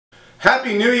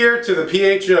Happy New Year to the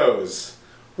PHOs.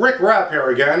 Rick Rapp here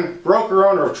again,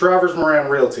 broker-owner of Travers, Miran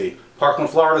Realty,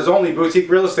 Parkland Florida's only boutique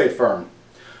real estate firm.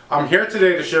 I'm here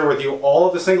today to share with you all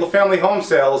of the single-family home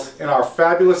sales in our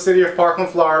fabulous city of Parkland,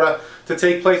 Florida to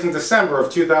take place in December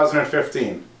of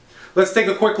 2015. Let's take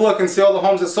a quick look and see all the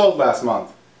homes that sold last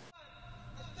month.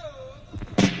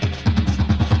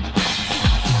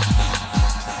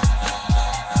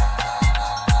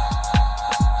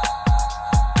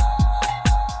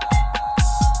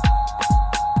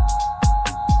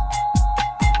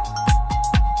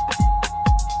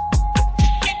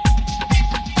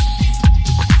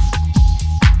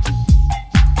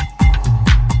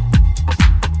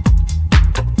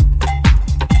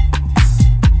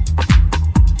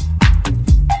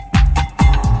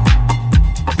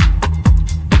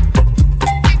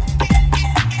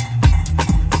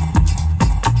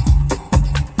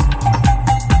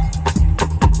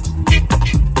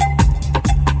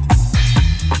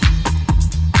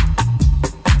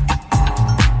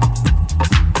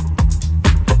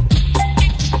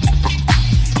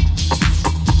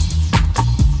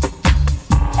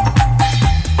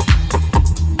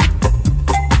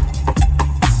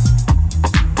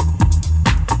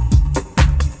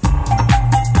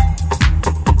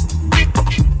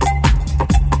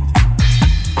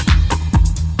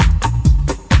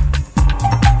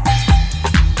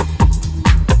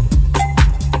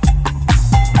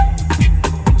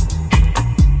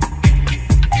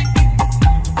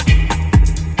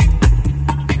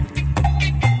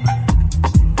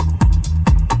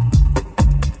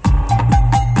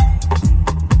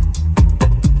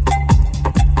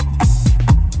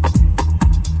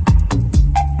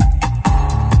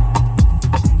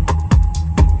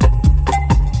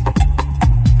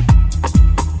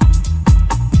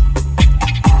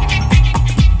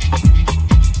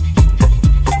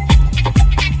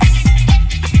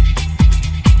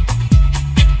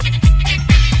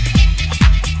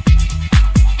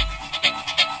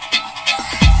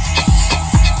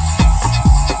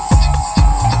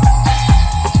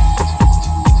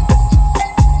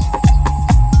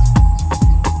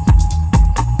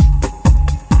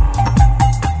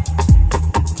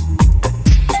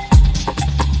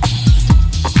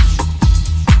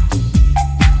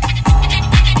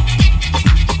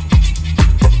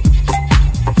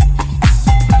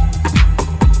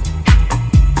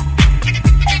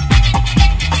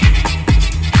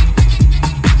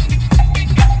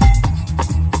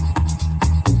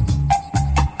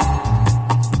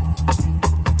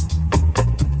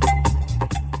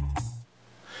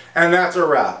 And that's a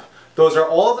wrap. Those are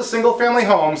all of the single-family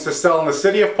homes to sell in the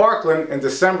city of Parkland in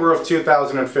December of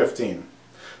 2015.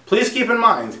 Please keep in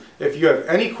mind, if you have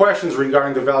any questions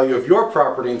regarding the value of your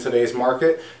property in today's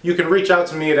market, you can reach out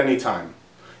to me at any time.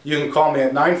 You can call me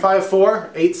at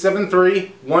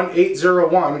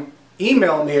 954-873-1801,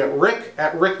 email me at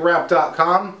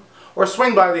rick@rickrapp.com, or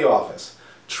swing by the office.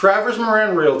 Travers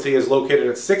Miran Realty is located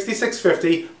at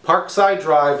 6650 Parkside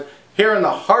Drive, here in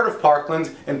the heart of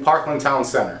Parkland in Parkland Town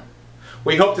Center.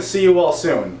 We hope to see you all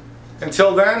soon.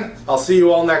 Until then, I'll see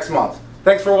you all next month.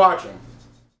 Thanks for watching.